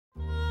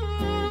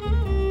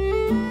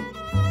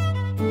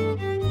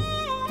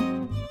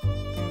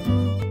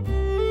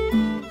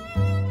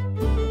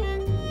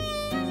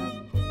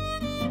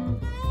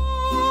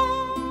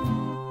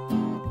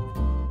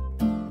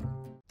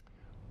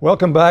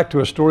Welcome back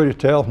to A Story to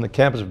Tell from the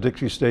campus of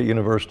Dixie State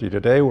University.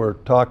 Today we're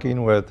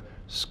talking with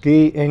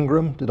Ski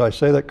Ingram. Did I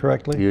say that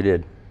correctly? You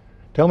did.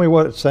 Tell me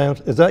what it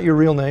sounds, is that your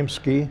real name,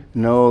 Ski?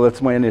 No,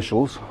 that's my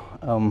initials.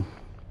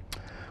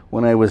 When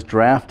I was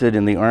drafted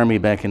in the Army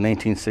back in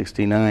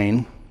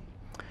 1969,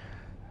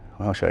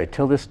 well, should I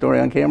tell this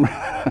story on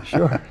camera?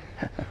 Sure.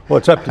 Well,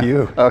 it's up to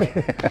you.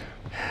 Okay.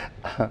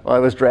 Well, I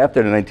was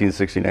drafted in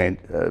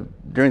 1969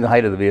 during the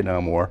height of the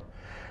Vietnam War.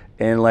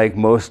 And like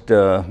most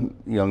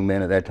young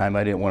men at that time,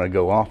 I didn't want to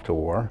go off to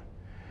war.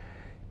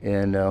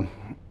 And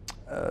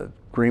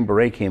Green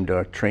Beret came to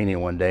our training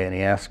one day and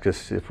he asked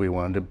us if we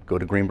wanted to go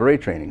to Green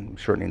Beret training,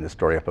 shortening the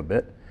story up a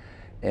bit.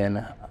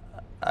 And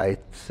I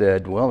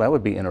said, well, that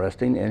would be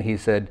interesting. And he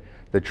said,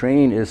 the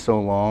training is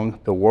so long,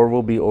 the war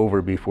will be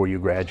over before you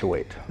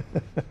graduate.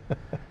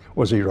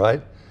 Was he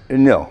right?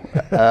 No.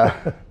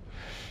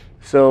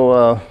 So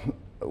a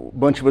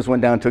bunch of us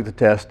went down and took the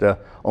test.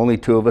 Only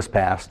 2 of us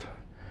passed,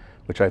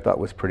 which I thought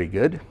was pretty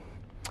good.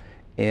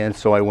 And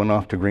so I went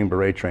off to Green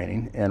Beret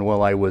training. And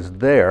while I was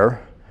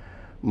there,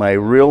 my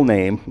real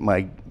name,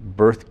 my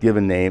birth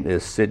given name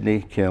is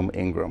Sidney Kim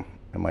Ingram.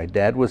 And my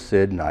dad was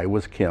Sid and I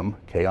was Kim,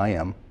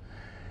 K-I-M.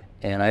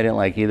 And I didn't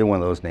like either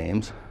one of those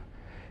names.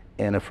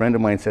 And a friend of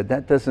mine said,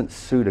 that doesn't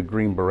suit a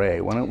Green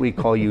Beret. Why don't we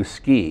call you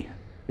Ski?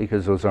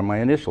 Because those are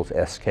my initials,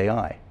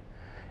 S-K-I.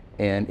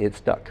 And it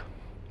stuck.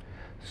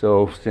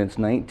 So since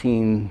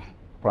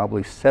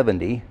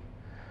 1970,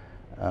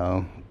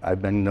 I've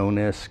been known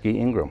as Ski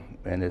Ingram,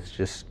 and it's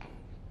just,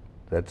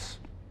 that's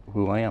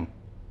who I am.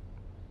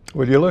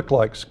 Well, you look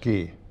like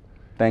Ski.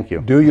 Thank you.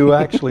 Do you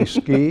actually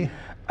ski?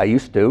 I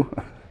used to.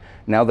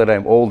 Now that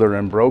I'm older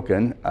and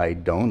broken, I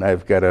don't.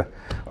 I've got a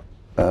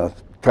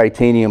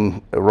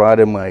titanium rod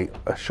in my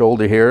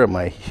shoulder here, and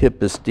my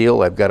hip is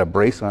steel. I've got a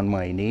brace on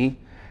my knee,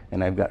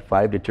 and I've got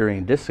 5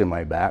 deteriorating discs in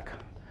my back,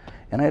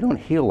 and I don't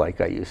heal like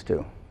I used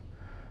to.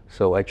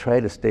 So I try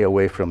to stay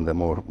away from the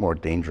more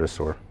dangerous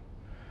or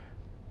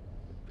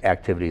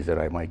activities that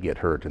I might get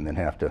hurt and then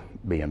have to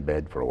be in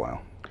bed for a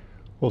while.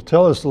 Well,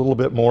 tell us a little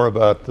bit more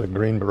about the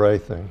Green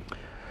Beret thing.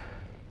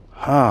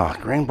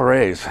 Green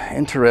Berets,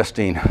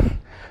 interesting.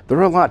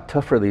 They're a lot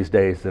tougher these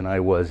days than I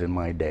was in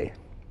my day,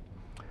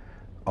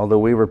 although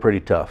we were pretty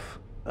tough.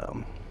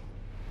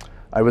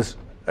 I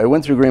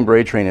went through Green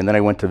Beret training, and then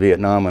I went to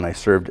Vietnam and I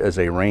served as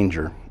a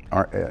ranger,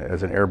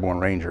 as an airborne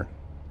ranger.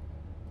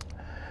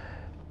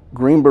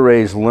 Green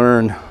Berets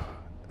learn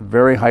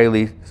very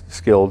highly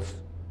skilled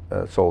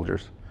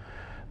soldiers.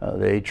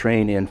 They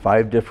train in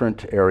 5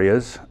 different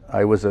areas.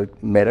 I was a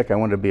medic. I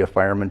wanted to be a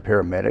fireman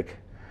paramedic,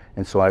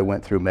 and so I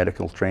went through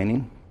medical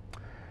training.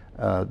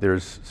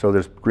 There's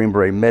Green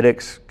Beret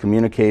medics,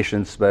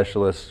 communications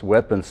specialists,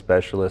 weapons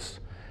specialists,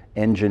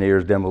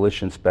 engineers,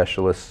 demolition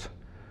specialists,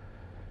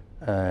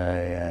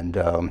 and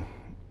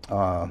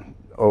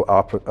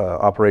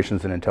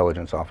operations and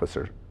intelligence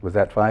officer. Was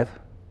that 5?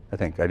 I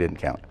think I didn't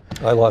count.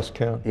 I lost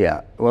count.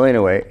 Yeah. Well,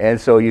 anyway, and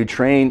so you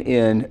train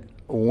in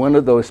one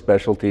of those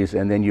specialties,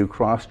 and then you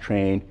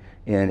cross-train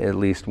in at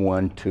least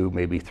 1, 2,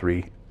 maybe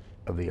 3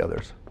 of the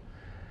others.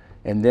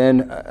 And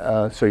then,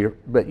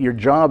 but your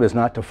job is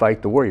not to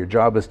fight the war. Your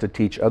job is to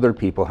teach other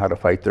people how to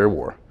fight their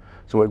war.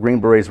 So what Green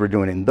Berets were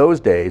doing in those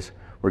days,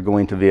 were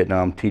going to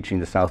Vietnam, teaching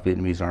the South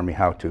Vietnamese Army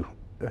how to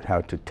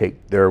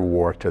take their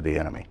war to the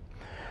enemy.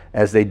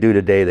 As they do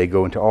today, they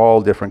go into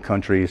all different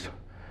countries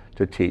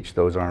to teach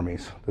those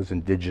armies, those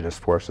indigenous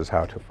forces,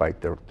 how to fight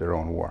their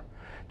own war.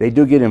 They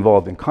do get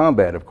involved in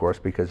combat, of course,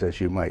 because as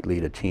you might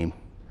lead a team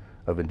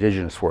of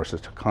indigenous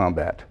forces to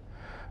combat.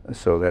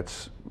 So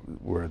that's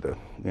where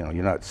you're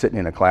not sitting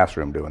in a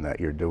classroom doing that,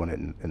 you're doing it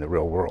in the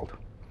real world.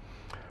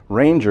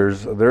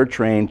 Rangers, they're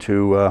trained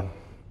to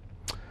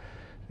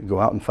go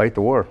out and fight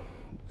the war.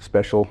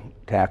 Special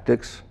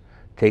tactics,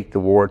 take the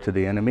war to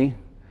the enemy.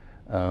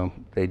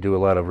 They do a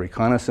lot of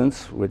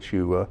reconnaissance, which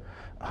you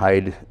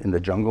hide in the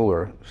jungle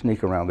or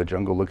sneak around the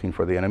jungle looking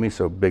for the enemy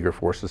so bigger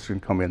forces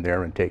can come in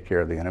there and take care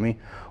of the enemy.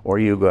 Or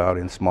you go out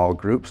in small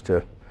groups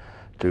to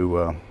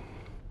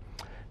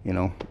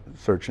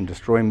search and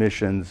destroy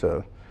missions,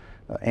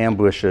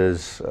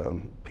 ambushes,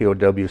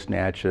 POW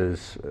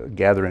snatches,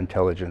 gather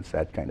intelligence,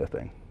 that kind of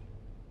thing.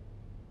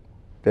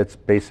 That's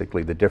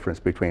basically the difference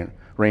between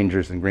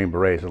Rangers and Green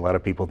Berets. A lot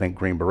of people think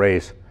Green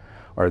Berets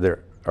are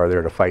there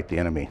to fight the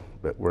enemy,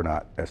 but we're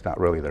not. That's not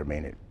really their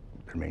main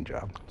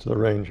job. It's the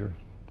Ranger.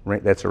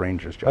 That's a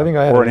Ranger's job, I think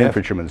I had or an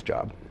infantryman's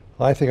job.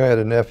 I think I had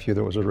a nephew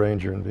that was a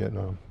Ranger in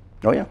Vietnam.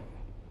 Oh yeah?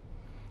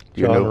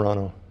 John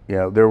Morano.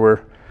 Yeah, there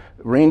were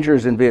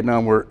Rangers in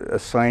Vietnam were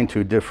assigned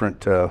to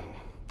different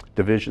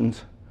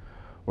divisions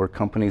or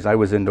companies. I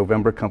was in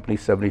November Company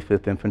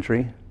 75th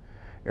Infantry,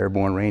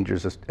 Airborne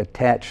Rangers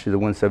attached to the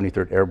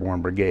 173rd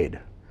Airborne Brigade.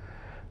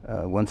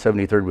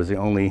 173rd was the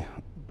only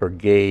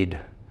brigade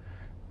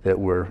that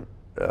were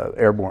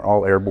airborne,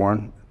 all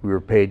airborne. We were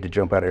paid to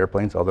jump out of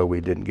airplanes, although we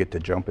didn't get to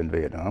jump in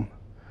Vietnam.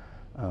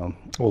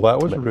 Well, that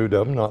was rude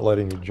of them, not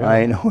letting you jump.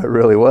 I know it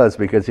really was,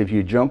 because if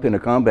you jump in a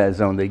combat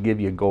zone, they give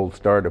you a gold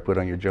star to put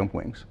on your jump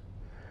wings.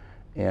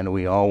 And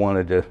we all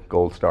wanted a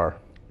gold star.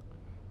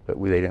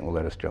 but they didn't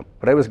let us jump.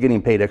 But I was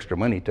getting paid extra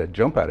money to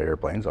jump out of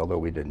airplanes, although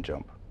we didn't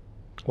jump.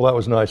 Well, that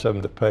was nice of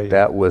them to pay you.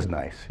 That was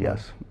nice,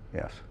 yes,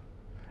 yes.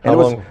 How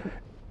long?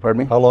 Pardon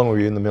me? How long were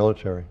you in the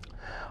military?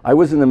 I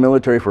was in the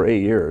military for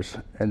 8 years,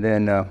 and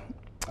then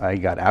I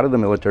got out of the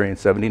military in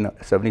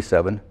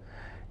 77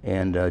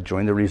 and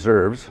joined the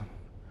reserves.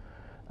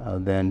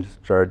 Then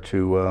started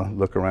to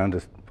look around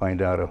to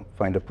find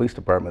a police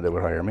department that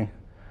would hire me.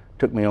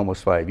 Took me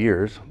almost 5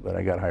 years, but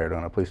I got hired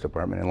on a police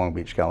department in Long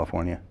Beach,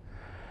 California.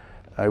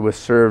 I was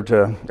served,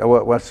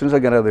 well, as soon as I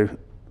got out of the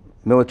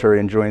military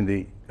and joined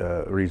the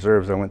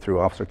reserves, I went through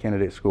officer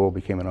candidate school,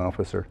 became an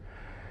officer,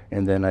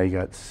 and then I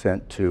got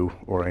sent to,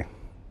 or I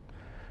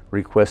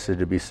requested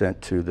to be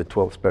sent to the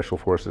 12th Special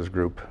Forces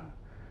Group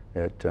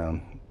at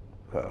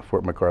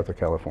Fort MacArthur,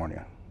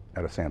 California,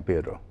 out of San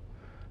Pedro.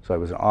 So I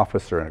was an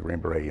officer in a Green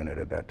Beret unit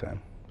at that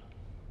time.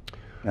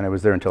 And I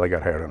was there until I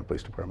got hired on the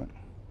police department.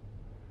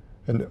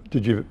 And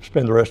did you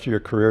spend the rest of your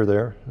career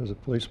there as a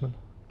policeman?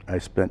 I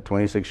spent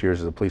 26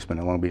 years as a policeman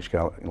in Long Beach,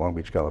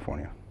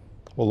 California.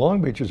 Well,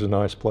 Long Beach is a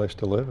nice place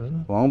to live,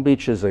 isn't it? Long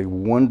Beach is a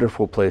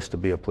wonderful place to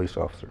be a police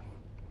officer.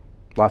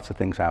 Lots of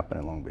things happen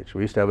in Long Beach.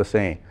 We used to have a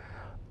saying,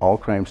 all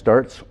crime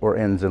starts or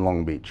ends in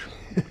Long Beach.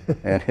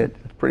 And it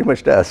pretty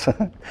much does.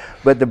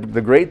 But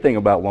the great thing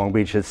about Long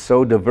Beach, it's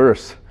so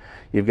diverse.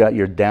 You've got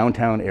your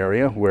downtown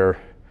area where,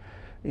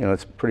 you know,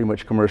 it's pretty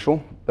much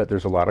commercial, but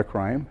there's a lot of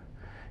crime.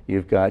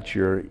 You've got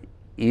your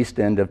east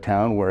end of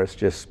town where it's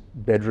just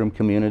bedroom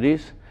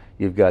communities.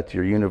 You've got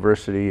your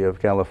University of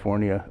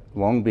California,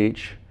 Long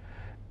Beach,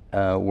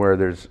 where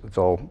it's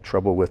all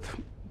trouble with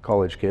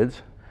college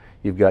kids.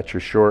 You've got your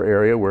shore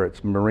area where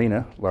it's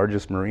marina,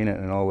 largest marina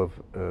in all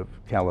of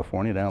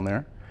California down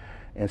there.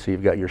 And so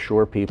you've got your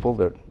shore people,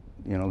 the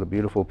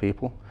beautiful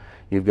people.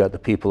 You've got the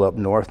people up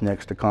north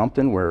next to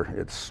Compton where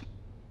it's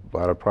a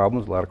lot of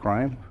problems, a lot of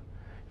crime.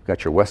 You've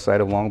got your west side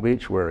of Long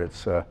Beach where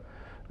it's a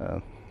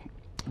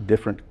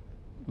different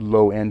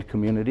low-end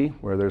community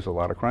where there's a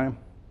lot of crime.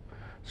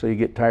 So you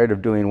get tired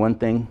of doing one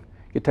thing,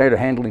 get tired of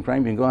handling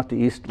crime, you can go out to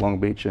East Long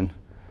Beach and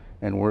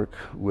work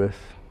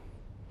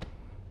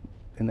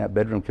in that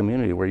bedroom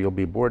community where you'll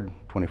be bored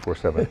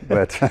 24/7.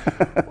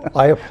 But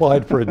I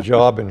applied for a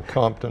job in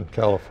Compton,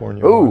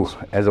 California. Ooh, once.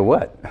 as a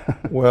what?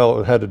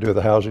 Well, it had to do with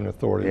the housing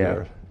authority Yeah.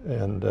 there.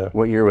 And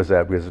What year was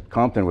that? Because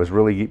Compton was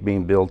really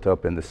being built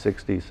up in the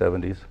 60s,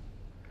 70s.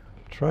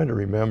 trying to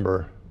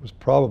remember, it was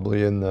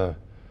probably in the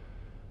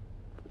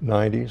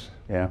 90s.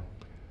 Yeah.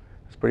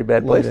 It's a pretty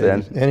bad place late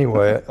then. 80s.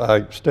 Anyway,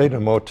 I stayed in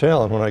a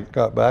motel, and when I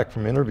got back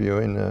from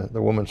interviewing,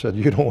 the woman said,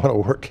 "You don't want to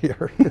work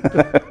here."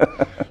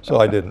 So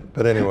I didn't.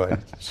 But anyway,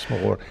 small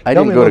world. I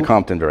didn't go to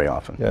Compton very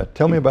often. Yeah,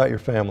 tell me about your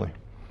family.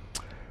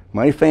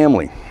 My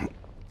family.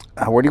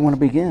 Where do you want to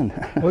begin?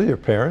 Well, your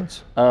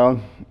parents.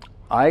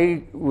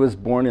 I was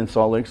born in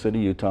Salt Lake City,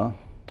 Utah.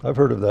 I've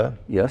heard of that.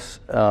 Yes.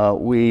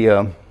 We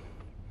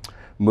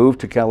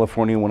moved to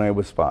California when I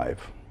was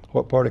 5.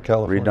 What part of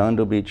California?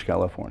 Redondo Beach,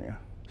 California,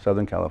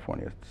 Southern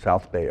California,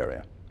 South Bay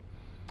area.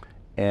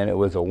 And it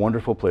was a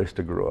wonderful place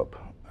to grow up.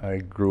 I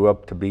grew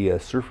up to be a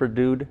surfer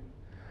dude,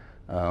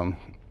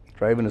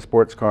 driving a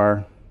sports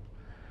car,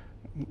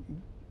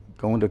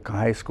 going to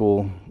high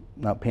school,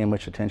 not paying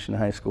much attention to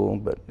high school,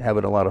 but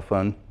having a lot of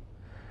fun.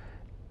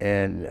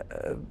 And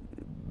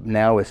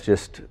now it's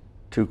just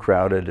too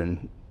crowded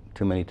and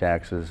too many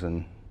taxes,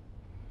 and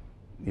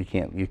you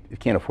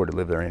can't afford to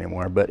live there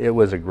anymore. But it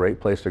was a great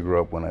place to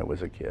grow up when I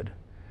was a kid.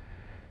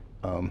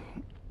 Of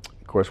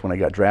course, when I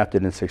got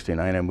drafted in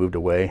 '69, I moved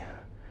away.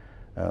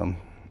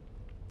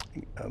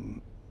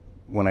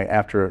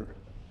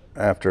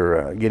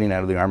 After getting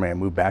out of the Army, I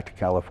moved back to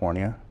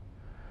California.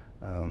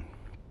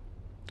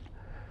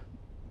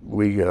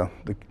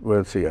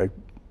 Let's see, I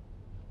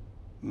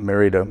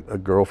married a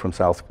girl from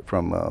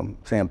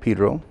San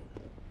Pedro.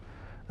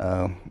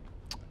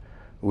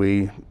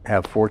 We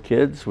have 4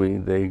 kids.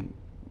 They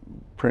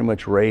pretty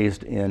much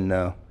raised in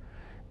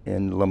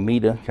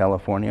Lomita,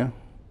 California,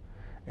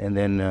 and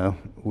then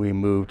we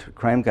moved.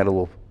 Crime got a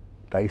little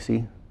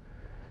dicey,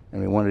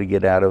 and we wanted to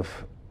get out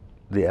of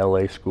the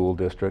LA school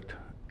district,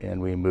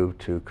 and we moved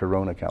to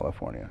Corona,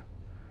 California,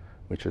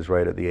 which is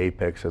right at the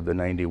apex of the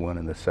 91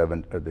 and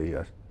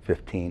the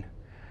 15.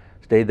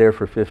 Stayed there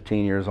for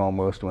 15 years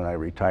almost when I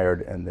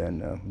retired, and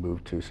then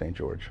moved to St.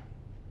 George.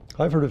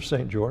 I've heard of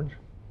St. George.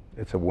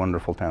 It's a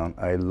wonderful town.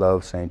 I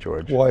love St.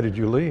 George. Why did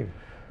you leave?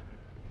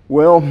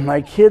 Well,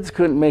 my kids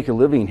couldn't make a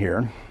living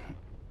here.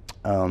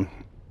 And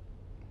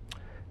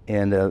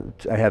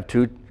I have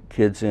 2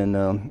 kids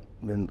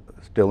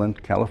still in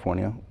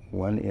California,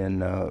 one in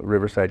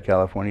Riverside,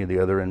 California, the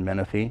other in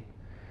Menifee.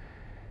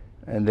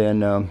 And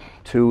then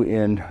 2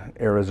 in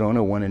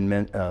Arizona, one in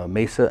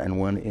Mesa and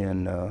one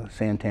in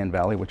Santan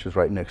Valley, which is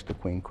right next to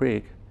Queen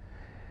Creek.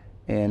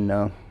 And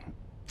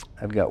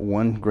I've got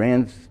 1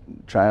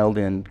 grandchild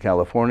in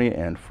California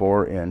and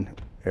 4 in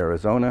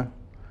Arizona.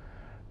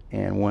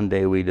 And one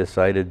day we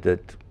decided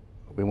that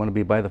we want to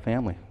be by the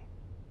family.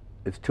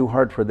 It's too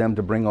hard for them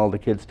to bring all the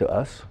kids to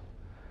us.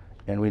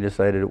 And we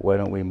decided, why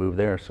don't we move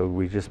there? So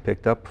we just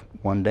picked up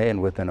one day, and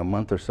within a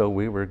month or so,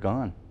 we were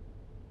gone.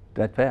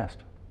 that fast.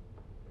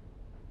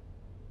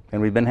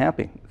 And we've been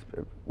happy.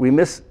 We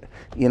miss,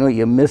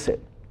 you miss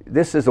it.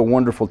 This is a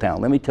wonderful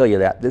town. Let me tell you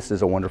that. This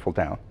is a wonderful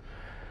town.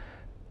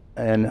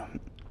 And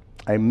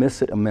I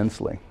miss it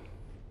immensely.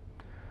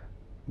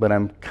 But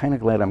I'm kind of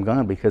glad I'm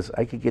gone because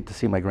I could get to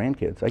see my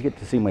grandkids. I get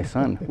to see my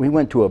son. We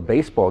went to a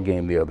baseball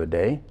game the other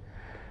day,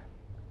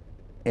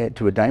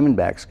 to a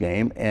Diamondbacks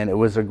game, and it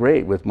was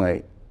great with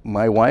my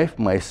wife,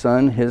 my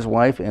son, his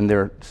wife, and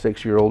their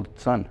 6-year-old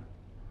son.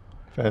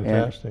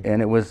 Fantastic.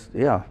 And it was,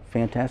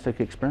 fantastic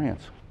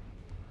experience.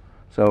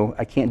 So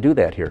I can't do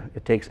that here.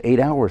 It takes 8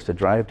 hours to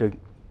drive to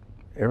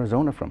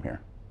Arizona from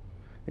here.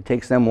 It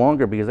takes them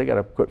longer because they got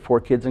to put 4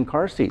 kids in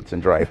car seats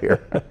and drive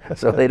here,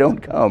 so they don't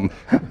come.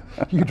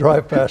 You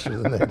drive faster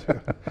than they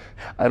do.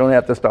 I don't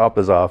have to stop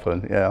as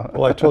often, yeah.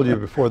 Well, I told you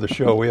before the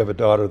show, we have a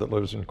daughter that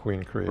lives in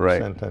Queen Creek,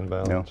 Right. Santan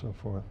Valley, and so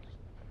forth.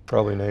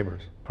 Probably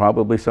neighbors.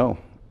 Probably so.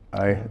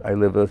 I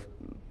live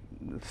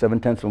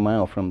 7/10 of a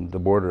mile from the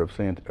border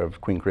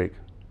of Queen Creek.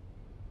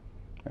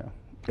 Yeah.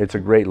 It's a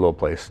great little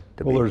place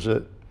to be. Well, there's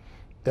a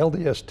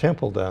LDS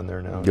temple down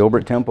there now.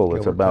 Gilbert Temple.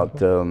 It's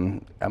Gilbert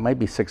about, it might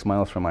be 6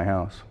 miles from my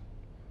house.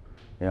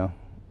 Yeah.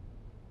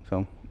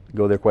 So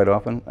go there quite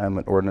often. I'm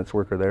an ordinance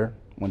worker there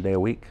 1 day a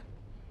week.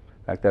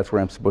 In fact, that's where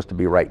I'm supposed to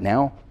be right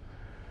now,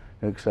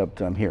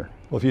 except I'm here.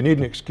 Well, if you need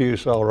an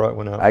excuse, I'll write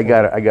one out. I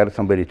got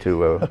somebody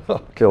to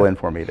fill in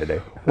for me today.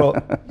 Well,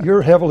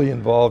 you're heavily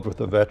involved with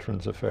the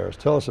Veterans Affairs.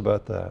 Tell us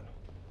about that.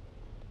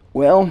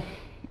 Well,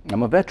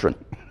 I'm a veteran.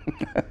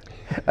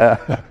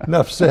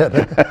 Enough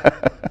said.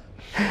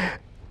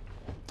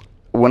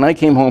 When I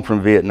came home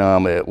from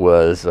Vietnam, it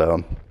was,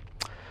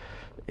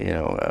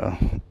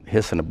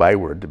 hiss and a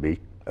byword to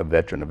be a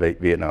veteran, a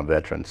Vietnam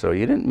veteran. So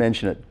you didn't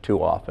mention it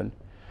too often.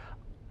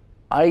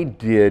 I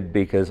did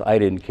because I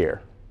didn't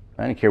care.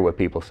 I didn't care what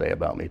people say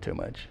about me too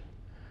much.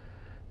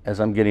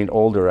 As I'm getting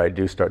older, I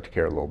do start to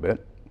care a little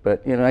bit.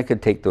 But, I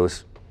could take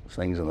those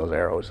slings and those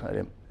arrows. I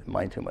didn't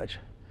mind too much.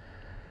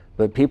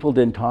 But people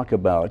didn't talk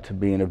about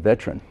being a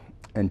veteran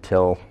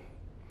until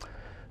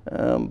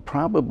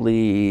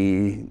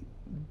probably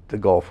the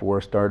Gulf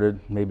War started,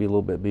 maybe a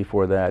little bit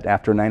before that.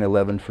 After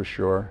 9/11 for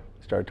sure,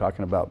 started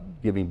talking about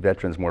giving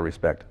veterans more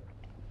respect.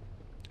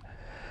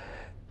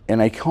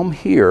 And I come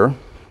here,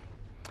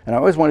 and I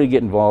always wanted to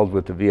get involved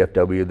with the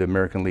VFW, the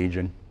American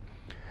Legion.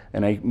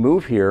 And I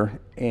moved here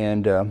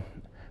and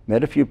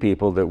met a few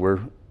people that were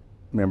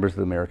members of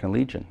the American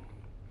Legion.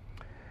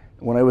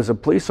 When I was a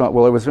I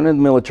was in the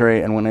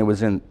military, and when I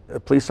was a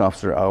police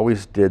officer, I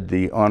always did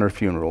the honor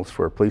funerals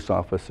for police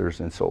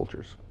officers and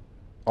soldiers.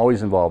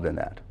 Always involved in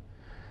that.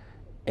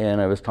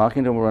 And I was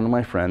talking to one of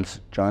my friends,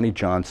 Johnny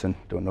Johnson,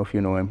 don't know if you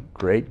know him,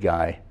 great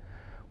guy,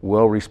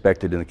 well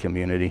respected in the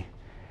community.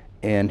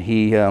 And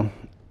he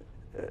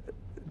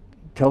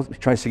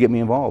tries to get me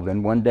involved.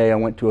 And one day I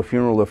went to a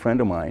funeral of a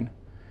friend of mine,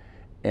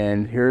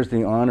 and here's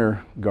the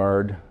honor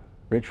guard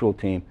ritual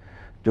team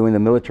doing the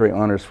military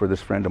honors for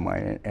this friend of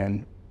mine.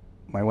 And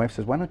my wife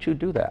says, why don't you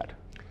do that?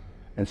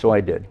 And so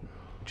I did.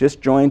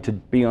 Just joined to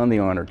be on the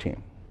honor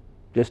team.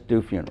 Just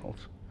do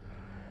funerals.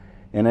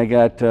 And I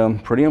got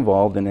pretty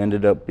involved and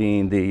ended up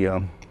being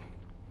the,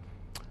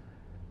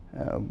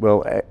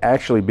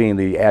 actually being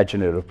the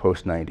adjutant of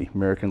Post 90,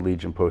 American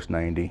Legion Post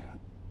 90.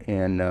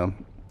 And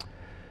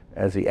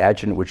as the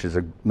adjutant, which is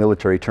a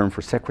military term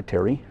for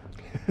secretary.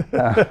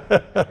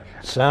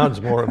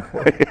 Sounds more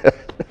important.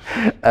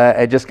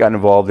 I just got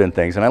involved in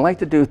things. And I like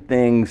to do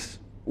things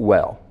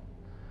well.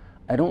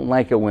 I don't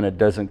like it when it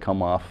doesn't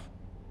come off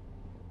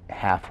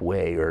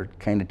halfway or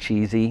kind of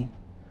cheesy.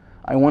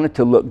 I want it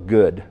to look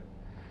good.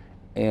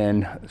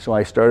 And so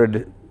I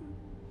started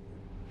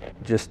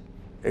just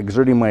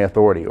exerting my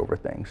authority over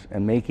things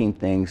and making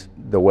things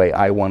the way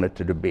I wanted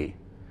it to be.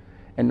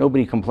 And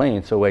nobody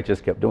complained, so I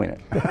just kept doing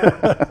it.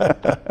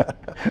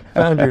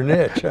 Found your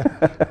niche.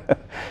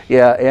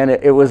 Yeah, and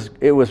it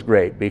was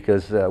great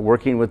because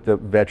working with the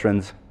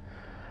veterans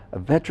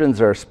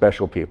are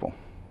special people.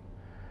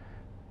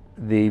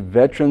 The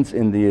veterans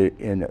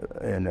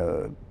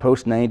in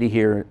Post 90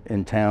 here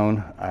in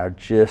town are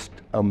just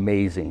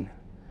amazing.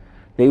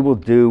 They will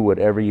do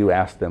whatever you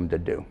ask them to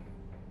do,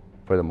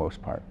 for the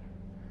most part.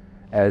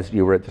 As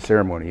you were at the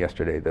ceremony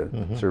yesterday, the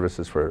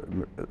services for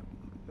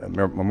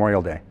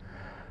Memorial Day.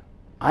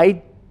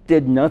 I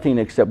did nothing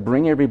except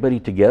bring everybody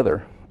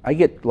together. I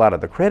get a lot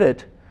of the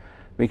credit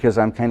because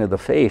I'm kind of the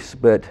face,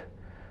 but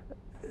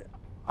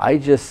I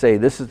just say,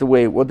 this is the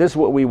way, well, this is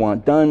what we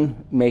want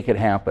done, make it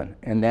happen.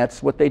 And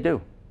that's what they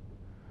do.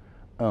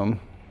 I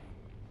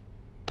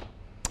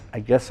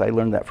guess I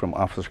learned that from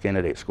officer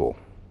candidate school.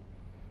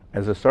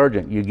 As a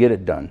sergeant, you get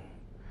it done.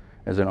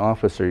 As an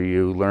officer,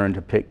 you learn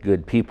to pick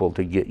good people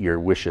to get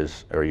your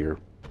wishes or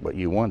what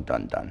you want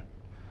done.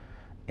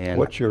 And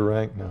what's your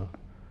rank now?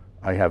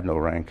 I have no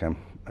rank.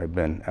 I've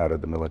been out of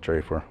the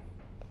military for.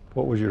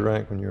 What was your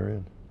rank when you were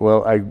in?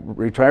 Well, I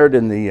retired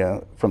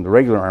from the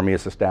regular Army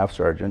as a staff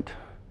sergeant,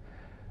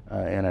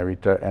 and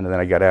then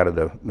I got out of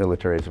the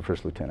military as a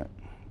first lieutenant.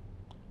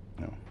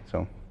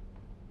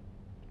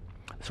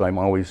 So I'm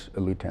always a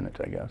lieutenant,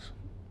 I guess.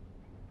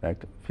 In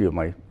fact, a few of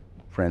my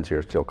friends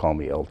here still call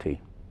me LT.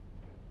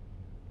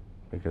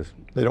 Because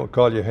They don't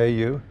call you "Hey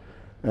you"?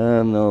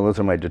 no, those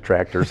are my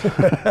detractors,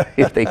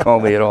 if they call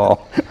me at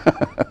all.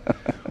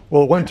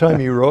 Well, one time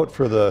you wrote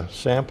for the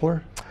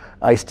Sampler.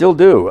 I still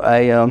do.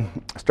 I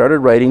started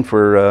writing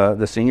for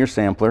the Senior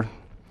Sampler.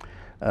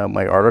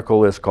 My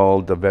article is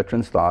called The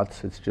Veteran's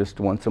Thoughts. It's just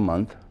once a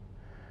month.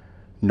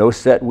 No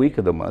set week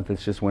of the month.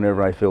 It's just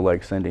whenever I feel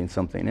like sending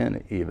something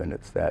in, even.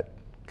 It's that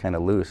kind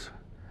of loose.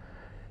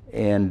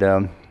 And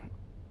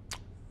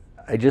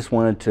I just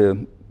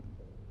wanted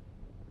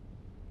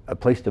a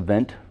place to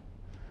vent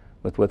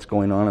with what's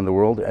going on in the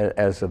world.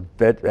 As a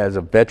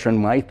veteran,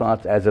 my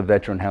thoughts as a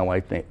veteran, how I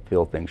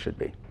feel things should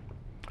be.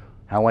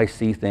 How I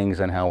see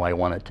things and how I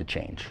want it to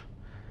change.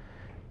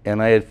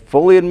 And I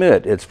fully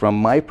admit it's from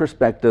my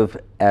perspective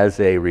as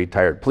a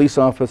retired police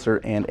officer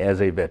and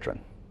as a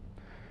veteran.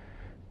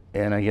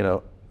 And I get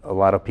a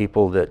lot of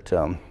people that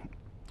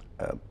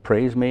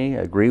praise me,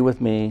 agree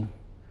with me,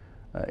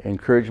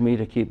 encourage me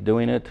to keep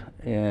doing it,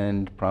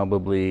 and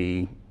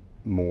probably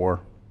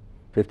more,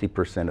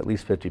 50%, at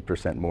least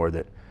 50% more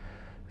that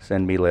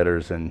send me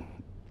letters and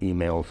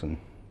emails and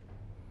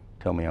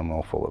tell me I'm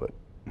all full of it.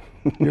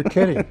 You're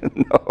kidding.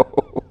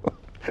 No.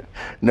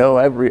 No,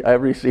 I've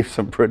received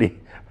some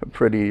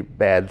pretty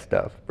bad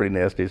stuff, pretty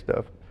nasty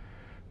stuff.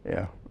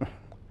 Yeah.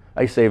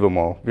 I save them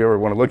all, if you ever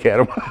want to look at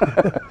them.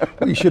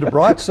 Well, you should have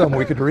brought some.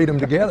 We could read them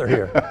together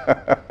here.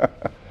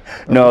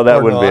 No,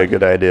 that wouldn't be not. a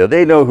good idea.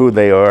 They know who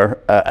they are,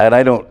 and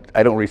I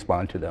don't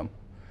respond to them.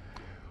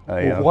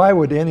 Well, why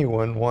would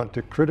anyone want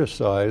to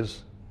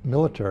criticize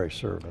military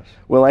service?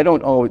 Well, I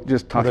don't always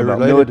just talk Are they about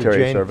related military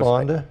to Jane service.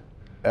 Fonda?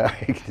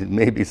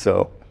 Maybe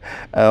so.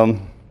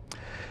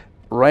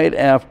 Right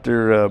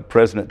after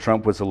President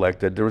Trump was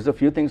elected, there was a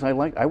few things I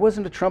liked. I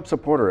wasn't a Trump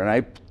supporter, and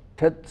I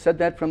said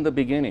that from the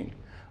beginning.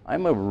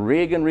 I'm a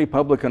Reagan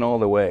Republican all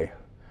the way.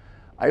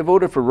 I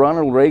voted for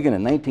Ronald Reagan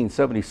in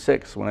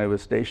 1976 when I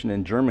was stationed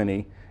in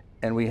Germany,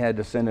 and we had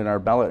to send in our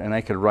ballot, and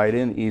I could write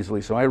in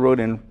easily, so I wrote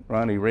in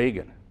Ronnie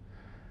Reagan.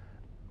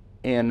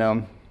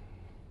 And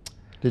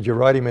Did you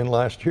write him in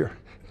last year?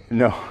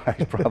 no, I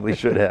probably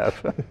should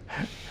have.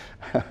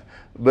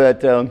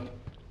 But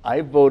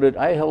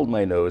I held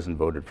my nose and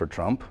voted for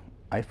Trump.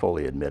 I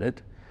fully admit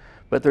it.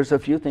 But there's a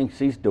few things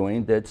he's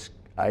doing that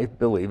I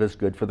believe is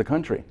good for the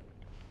country.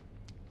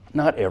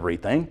 Not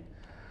everything,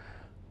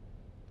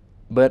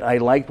 but I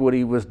liked what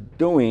he was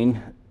doing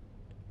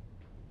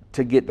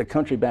to get the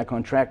country back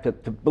on track, to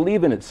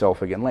believe in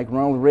itself again, like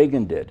Ronald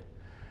Reagan did,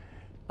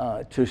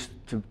 to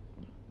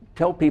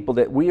tell people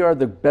that we are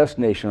the best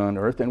nation on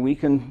earth and we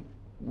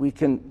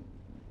can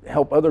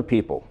help other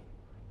people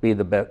be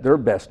their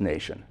best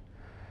nation.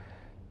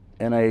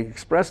 And I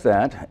expressed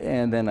that,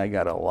 and then I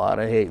got a lot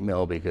of hate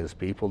mail because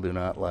people do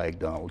not like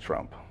Donald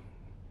Trump.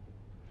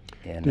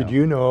 And, Did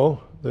you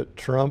know that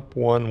Trump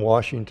won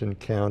Washington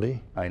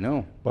County? I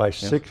know. By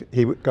Yes.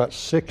 he got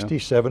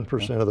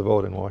 67% of the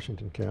vote in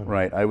Washington County.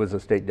 Right, I was a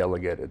state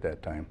delegate at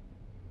that time.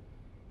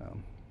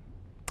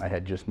 I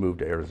had just moved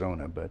to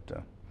Arizona, but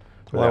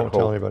Well, I won't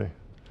tell anybody.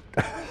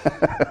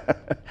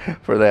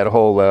 for that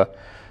whole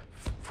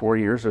 4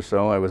 years or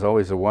so, I was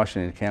always a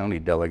Washington County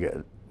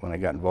delegate when I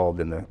got involved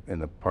in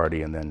the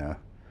party, and then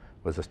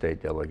was a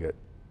state delegate,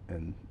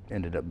 and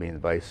ended up being the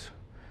vice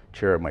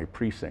chair of my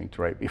precinct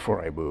right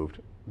before I moved.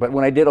 But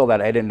when I did all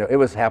that, I didn't know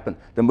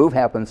the move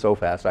happened so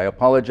fast. I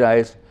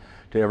apologize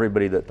to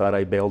everybody that thought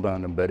I bailed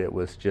on them, but it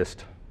was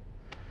just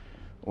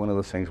one of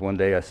those things. One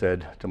day I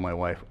said to my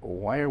wife,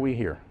 "Why are we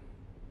here?"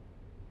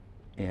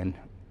 And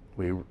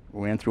we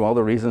ran through all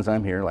the reasons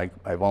I'm here. Like,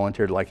 I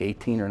volunteered like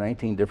 18 or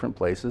 19 different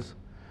places,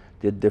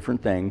 did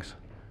different things,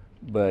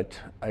 but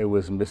I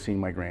was missing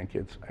my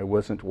grandkids. I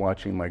wasn't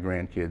watching my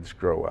grandkids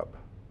grow up,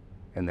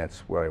 and that's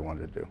what I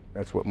wanted to do.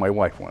 That's what my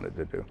wife wanted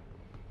to do.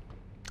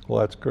 Well,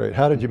 that's great.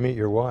 How did you meet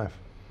your wife?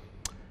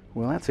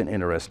 Well, that's an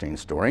interesting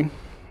story.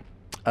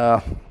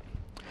 The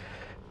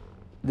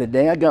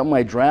day I got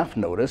my draft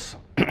notice,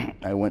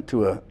 I went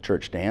to a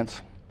church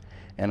dance,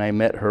 and I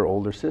met her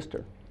older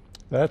sister.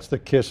 That's the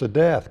kiss of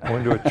death,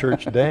 going to a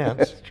church dance.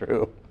 That's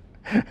true.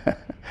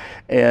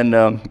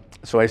 And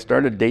so I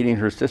started dating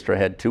her sister. I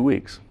had 2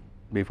 weeks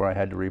before I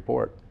had to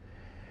report.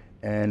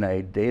 And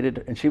I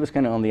dated, and she was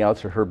kind of on the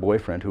outs of her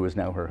boyfriend, who is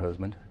now her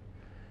husband.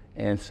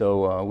 And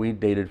so we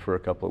dated for a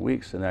couple of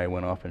weeks, and I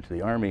went off into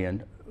the Army,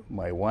 and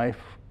I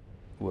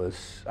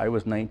was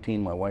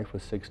 19, my wife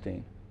was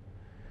 16.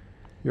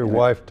 Your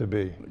wife to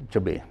be. To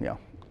be, yeah.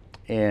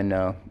 And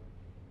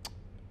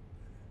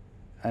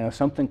I know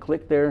something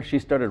clicked there. She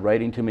started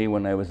writing to me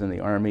when I was in the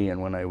Army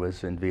and when I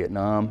was in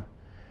Vietnam.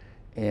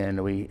 And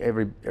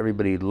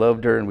everybody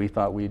loved her, and we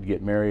thought we'd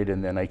get married,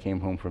 and then I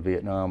came home from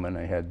Vietnam, and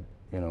I had,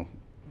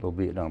 little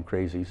Vietnam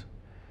crazies.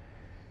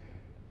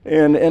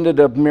 And ended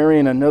up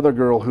marrying another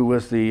girl who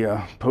was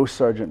the Post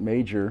Sergeant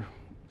Major's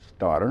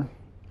daughter,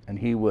 and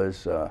he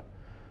was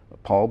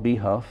Paul B.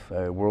 Huff,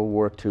 a World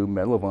War II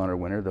Medal of Honor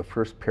winner, the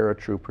first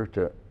paratrooper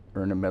to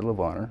earn a Medal of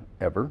Honor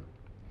ever.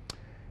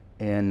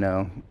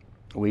 And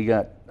we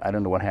got, I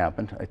don't know what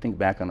happened. I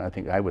think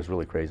I was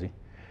really crazy.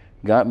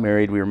 got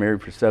married. We were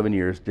married for 7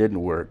 years.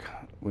 Didn't work.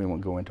 We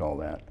won't go into all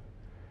that.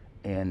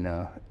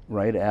 And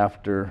right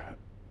after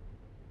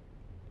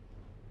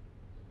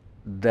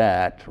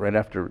that, right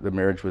after the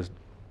marriage was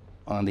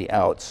on the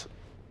outs,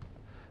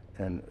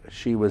 and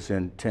she was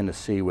in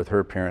Tennessee with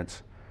her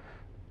parents,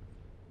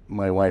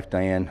 my wife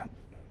Diane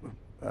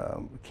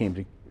came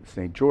to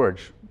St.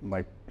 George.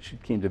 She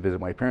came to visit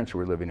my parents who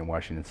were living in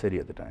Washington City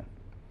at the time.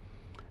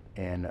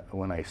 And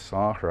when I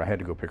saw her, I had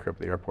to go pick her up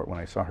at the airport. When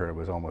I saw her, it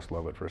was almost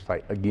love at first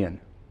sight again.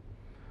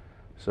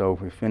 So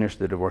we finished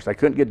the divorce. I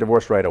couldn't get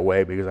divorced right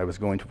away because I was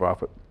going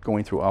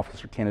through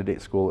officer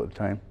candidate school at the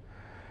time,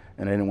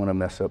 and I didn't want to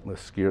mess up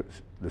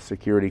the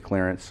security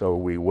clearance. So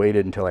we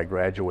waited until I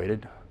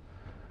graduated.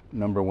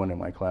 #1 in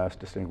my class,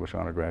 distinguished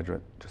honor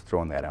graduate. Just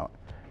throwing that out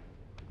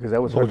because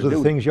that was hard to do. Those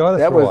are the things you ought to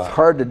that throw was out.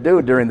 hard to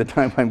do during the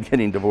time I'm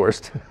getting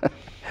divorced.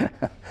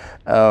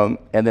 And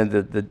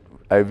then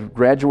I've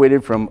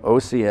graduated from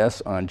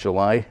OCS on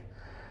July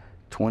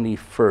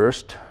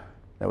 21st.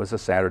 That was a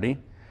Saturday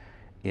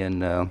in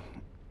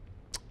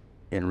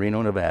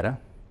Reno, Nevada.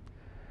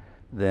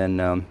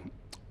 Then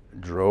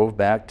drove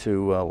back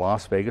to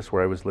Las Vegas,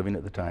 where I was living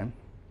at the time.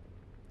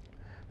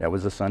 That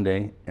was a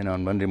Sunday, and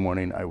on Monday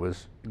morning I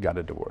got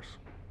a divorce.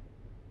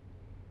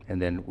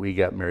 And then we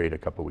got married a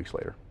couple weeks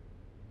later.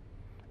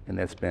 And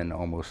that's been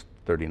almost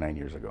 39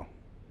 years ago.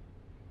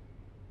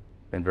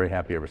 Been very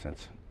happy ever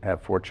since. I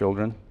have 4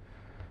 children.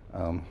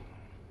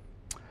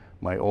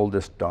 My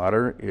oldest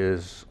daughter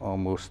is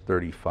almost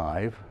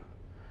 35.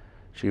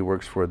 She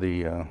works for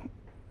the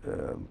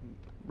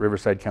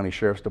Riverside County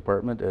Sheriff's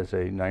Department as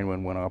a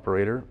 911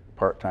 operator,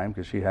 part-time,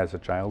 because she has a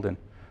child, and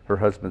her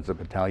husband's a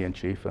battalion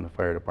chief in the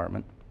fire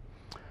department.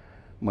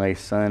 My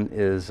son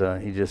is,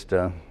 he just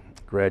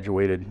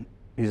graduated,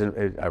 he's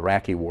an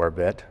Iraqi war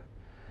vet,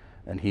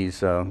 and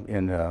he's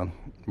in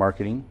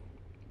marketing,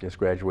 just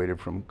graduated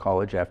from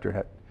college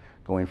after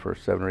going for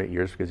 7 or 8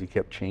 years because he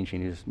kept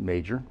changing his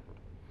major.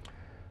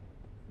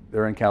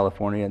 They're in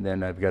California, and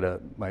then I've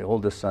got my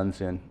oldest son's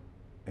in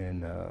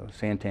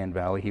Santan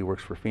Valley. He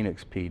works for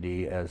Phoenix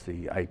PD as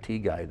the IT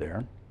guy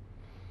there.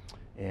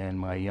 And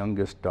my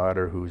youngest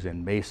daughter, who's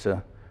in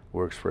Mesa,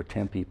 works for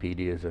Tempe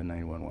PD as a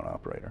 911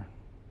 operator.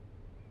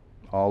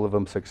 All of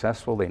them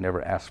successful. They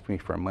never ask me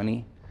for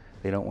money.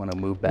 They don't want to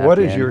move back in. What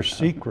is your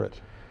secret?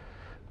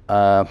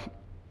 Well,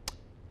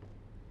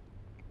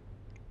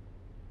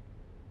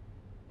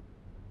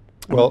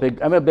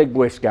 I'm a big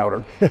Boy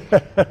Scouter.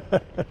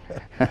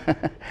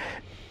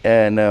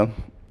 And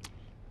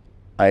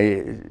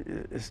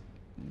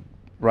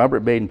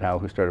Robert Baden-Powell,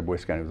 who started Boy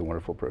Scouting, was a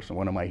wonderful person,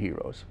 one of my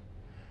heroes.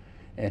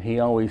 And he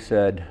always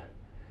said,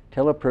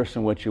 tell a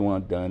person what you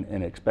want done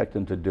and expect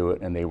them to do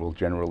it, and they will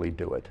generally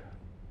do it.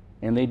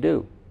 And they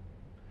do.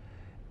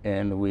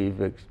 And we've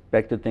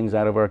expected things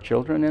out of our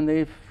children, and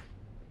they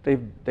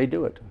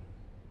do it.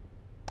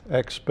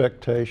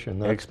 Expectation,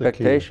 that's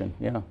Expectation,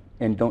 yeah.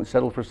 And don't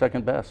settle for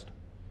second best.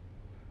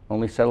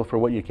 Only settle for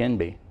what you can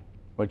be,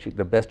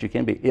 the best you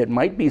can be. It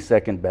might be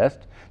second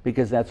best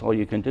because that's all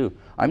you can do.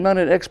 I'm not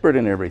an expert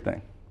in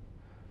everything.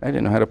 I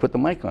didn't know how to put the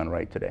mic on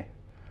right today.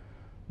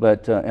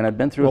 But, and I've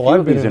been through a few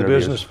of these interviews. Well, I've been in the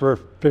business for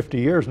 50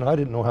 years, and I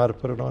didn't know how to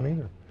put it on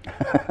either.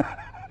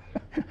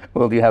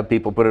 Well, do you have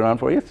people put it on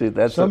for you? See,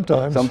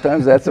 Sometimes.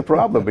 Sometimes that's a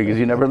problem because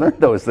you never learned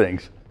those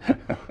things.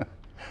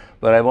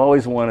 But I've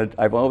always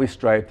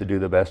strived to do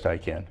the best I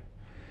can.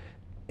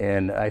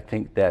 And I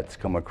think that's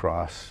come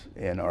across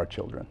in our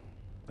children.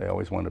 They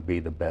always want to be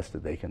the best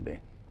that they can be.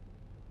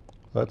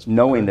 That's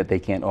knowing that they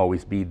can't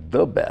always be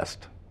the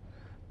best,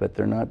 but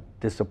they're not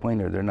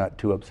disappointed. They're not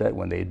too upset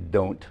when they're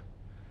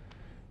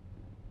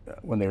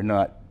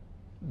not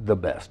the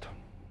best.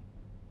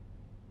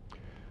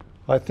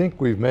 I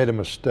think we've made a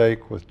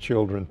mistake with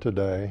children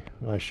today.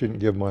 I shouldn't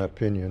give my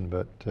opinion,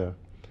 but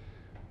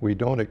we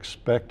don't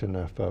expect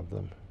enough of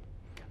them.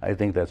 I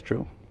think that's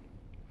true.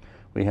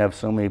 We have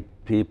so many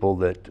people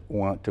that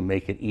want to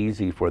make it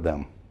easy for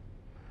them.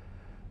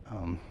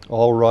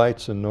 All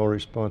rights and no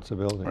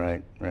responsibility.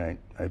 Right, right.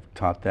 I've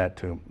taught that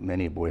to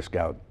many Boy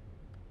Scout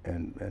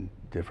and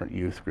different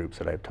youth groups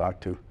that I've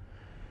talked to.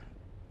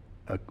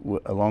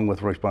 Along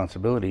with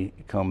responsibility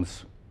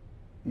comes,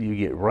 you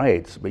get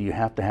rights, but you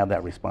have to have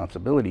that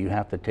responsibility. You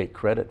have to take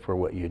credit for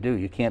what you do.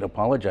 You can't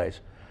apologize.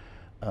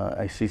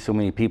 I see so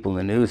many people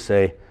in the news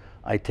say,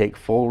 I take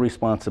full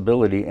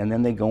responsibility, and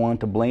then they go on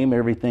to blame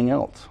everything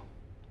else.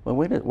 Well,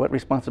 wait, what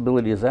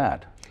responsibility is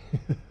that?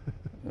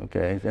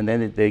 Okay, and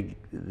then they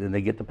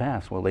get the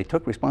pass. Well, they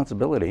took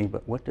responsibility,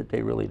 but what did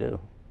they really do?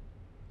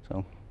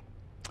 So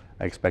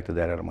I expected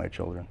that out of my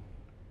children.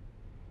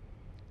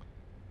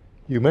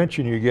 You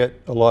mentioned you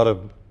get a lot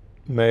of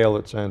mail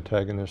that's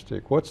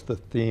antagonistic. What's the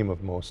theme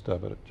of most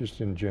of it,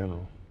 just in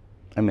general?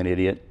 I'm an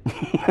idiot.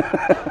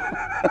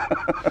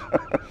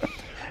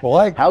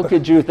 Well, how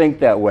could you think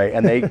that way?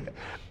 And they,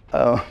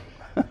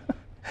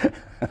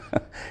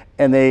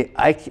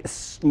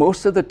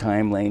 most of the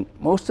time, Lane,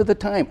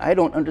 I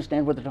don't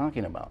understand what they're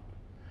talking about.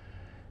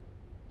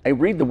 I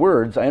read the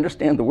words, I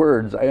understand the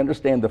words, I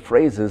understand the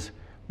phrases,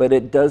 but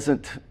it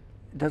doesn't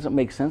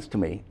make sense to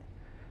me.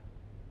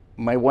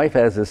 my wife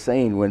has this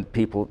saying when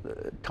people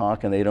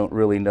talk and they don't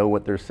really know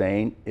what they're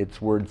saying,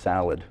 it's word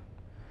salad.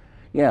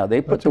 Yeah,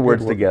 they put That's a the good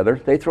words word.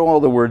 together, they throw all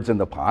the words in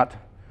the pot,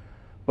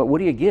 but what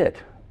do you get?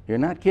 You're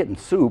not getting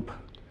soup,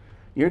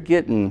 you're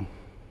getting,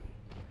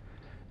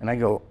 and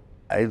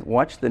I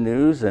watch the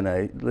news and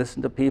I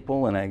listen to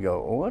people and I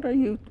go,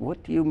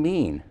 what do you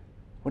mean?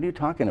 What are you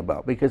talking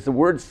about? Because the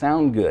words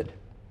sound good,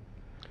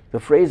 the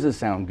phrases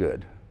sound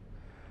good,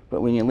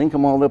 but when you link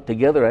them all up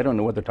together, I don't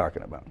know what they're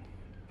talking about,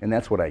 and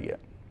that's what I get.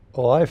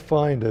 Well, I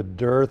find a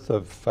dearth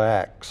of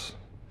facts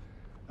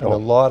and Oh. a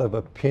lot of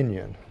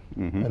opinion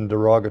and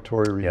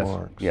derogatory Yes,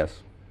 remarks. yes.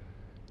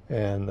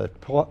 And that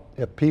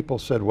if people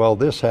said, well,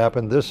 this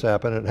happened,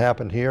 it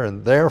happened here,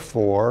 and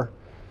therefore,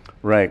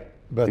 Right.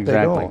 But they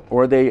exactly. don't.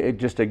 Or they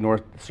just ignore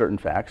certain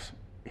facts,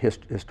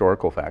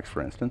 historical facts,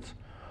 for instance,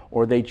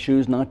 or they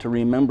choose not to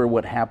remember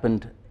what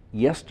happened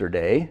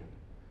yesterday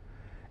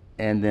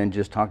and then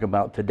just talk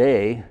about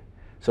today.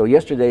 So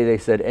yesterday they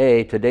said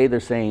A, today they're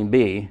saying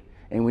B,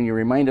 and when you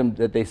remind them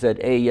that they said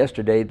A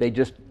yesterday, they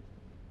just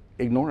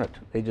ignore it.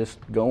 They just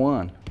go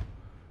on.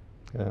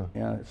 yeah.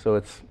 Yeah. So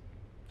it's,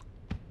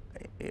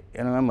 you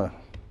know,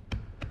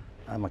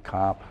 I'm a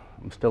cop.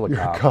 I'm still a You're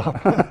a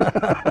cop.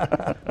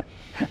 cop.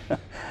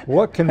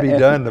 What can be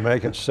done to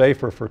make it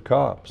safer for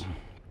cops?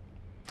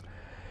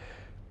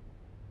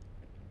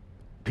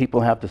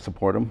 People have to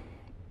support them.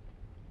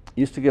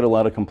 Used to get a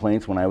lot of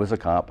complaints when I was a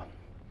cop.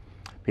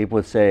 People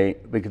would say,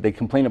 because they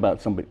complain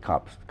about somebody,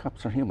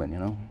 cops are human, you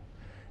know.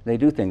 They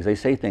do things, they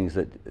say things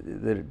that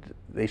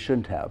they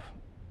shouldn't have.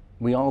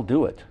 We all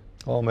do it.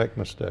 All make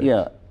mistakes.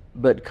 Yeah,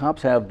 but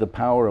cops have the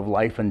power of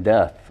life and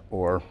death,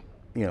 or,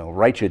 you know,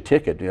 write you a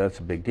ticket. You know, that's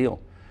a big deal.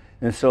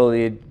 And so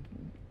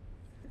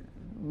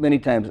many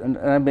times, and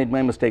I made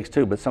my mistakes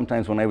too, but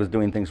sometimes when I was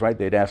doing things right,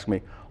 they'd ask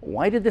me,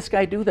 why did this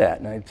guy do that?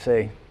 And I'd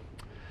say,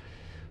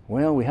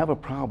 well, we have a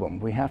problem.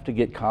 We have to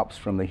get cops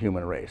from the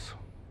human race.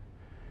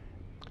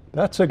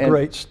 That's a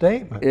great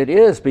statement. It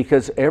is,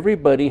 because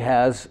everybody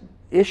has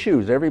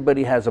issues.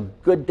 Everybody has a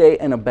good day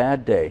and a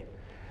bad day.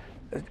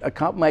 A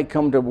cop might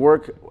come to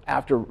work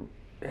after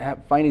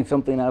finding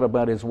something out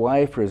about his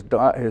wife or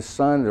his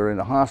son, they're in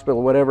the hospital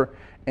or whatever,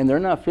 and they're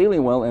not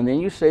feeling well, and then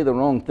you say the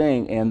wrong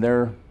thing and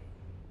they're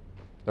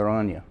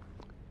on you.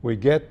 We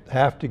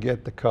have to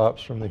get the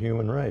cops from the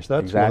human race.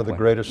 That's one of the Exactly.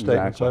 greatest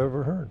statements Exactly. I've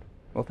ever heard.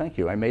 Well, thank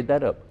you. I made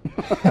that up.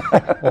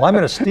 Well, I'm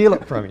going to steal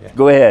it from you.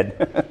 Go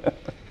ahead.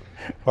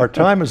 Our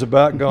time is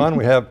about gone.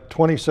 We have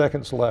 20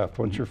 seconds left.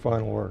 What's your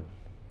final word?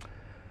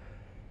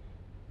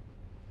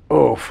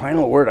 Oh,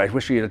 final word. I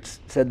wish you had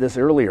said this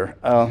earlier.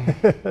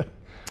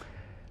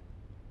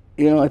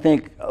 You know, I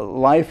think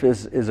life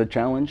is a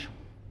challenge.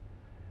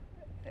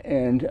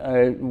 And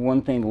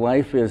one thing,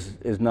 life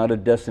is not a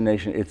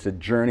destination, it's a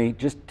journey.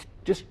 Just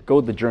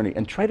go the journey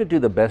and try to do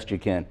the best you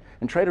can.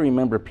 And try to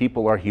remember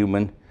people are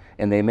human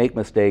and they make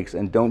mistakes,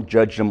 and don't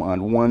judge them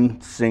on one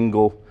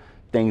single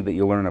thing that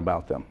you learn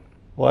about them.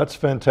 Well, that's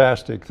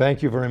fantastic.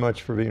 Thank you very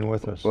much for being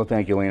with us. Well,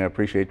 thank you, Lena. I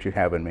appreciate you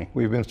having me.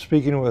 We've been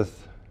speaking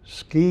with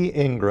Ski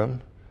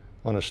Ingram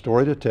on A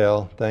Story to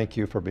Tell. Thank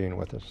you for being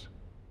with us.